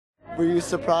Were you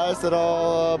surprised at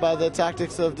all by the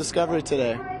tactics of Discovery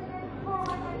today?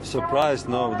 Surprised?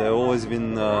 No, they've always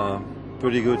been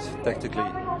pretty good tactically.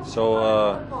 So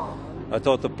I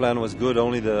thought the plan was good,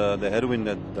 only the headwind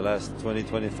at the last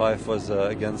 20-25 was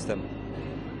against them.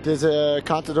 Does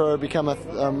Contador become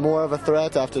more of a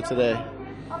threat after today?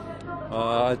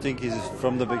 I think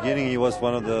from the beginning he was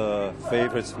one of the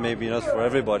favorites, maybe not for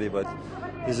everybody, but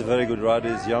he's a very good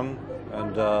rider, he's young,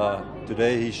 and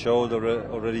today he showed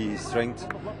already his strength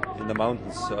in the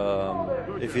mountains.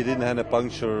 If he didn't have a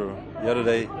puncture the other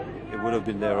day, it would have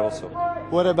been there also.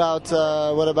 What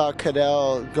about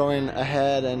Cadell going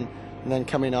ahead and then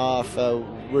coming off?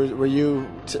 Were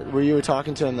you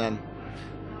talking to him then?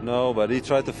 No, but he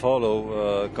tried to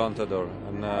follow Contador,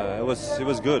 and it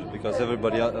was good because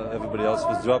everybody else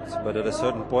was dropped. But at a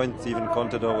certain point, even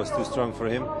Contador was too strong for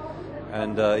him,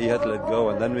 and he had to let go.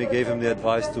 And then we gave him the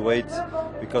advice to wait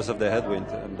because of the headwind.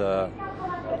 And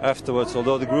afterwards,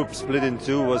 although the group split in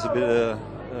two, was a bit a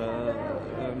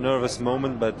nervous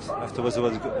moment, but afterwards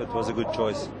it was a good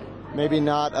choice. Maybe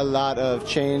not a lot of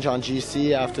change on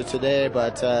GC after today,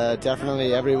 but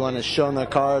definitely everyone has shown their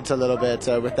cards a little bit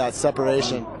with that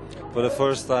separation. For the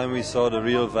first time we saw the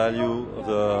real value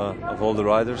of all the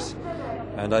riders,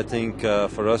 and I think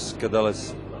for us Cadell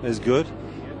is good,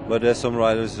 but there's some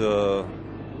riders who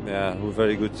are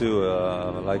very good too,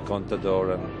 like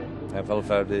Contador and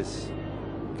Valverde's,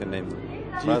 you can name them.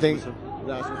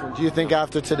 Do you think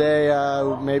after today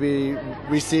maybe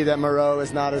we see that Moreau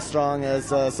is not as strong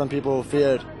as some people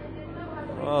feared?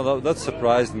 Well, that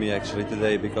surprised me actually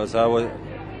today, because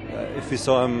if we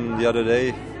saw him the other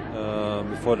day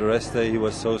before the rest day, he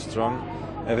was so strong,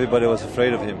 everybody was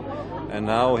afraid of him, and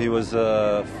now he was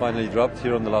finally dropped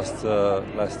here on the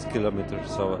last kilometer.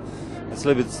 So it's a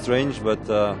little bit strange, but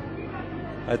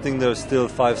I think there's still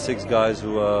 5-6 guys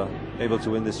who are able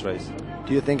to win this race.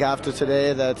 Do you think after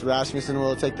today that Rasmussen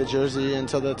will take the jersey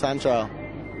until the time trial?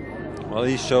 Well,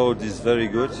 he showed he's very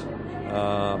good.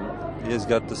 He has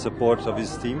got the support of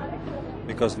his team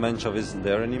because Menchov isn't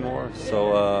there anymore,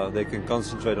 so they can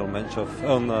concentrate on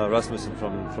Rasmussen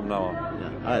from now on.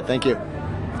 Yeah. All right, thank you.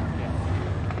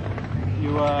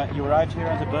 You arrived here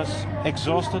at the bus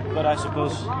exhausted, but I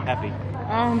suppose happy.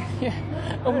 Yeah,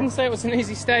 I wouldn't say it was an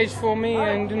easy stage for me,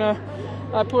 and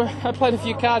I played a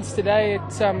few cards today.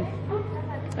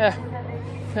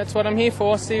 That's what I'm here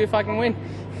for. See if I can win.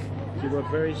 You were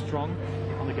very strong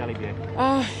on the Galibier.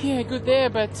 Yeah, good there,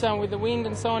 but with the wind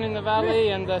and so on in the valley,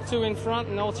 and the two in front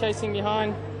and all chasing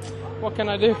behind, what can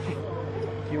I do?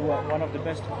 You were one of the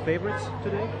best favorites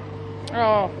today?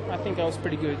 Oh, I think I was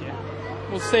pretty good. Yeah,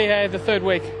 we'll see the third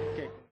week.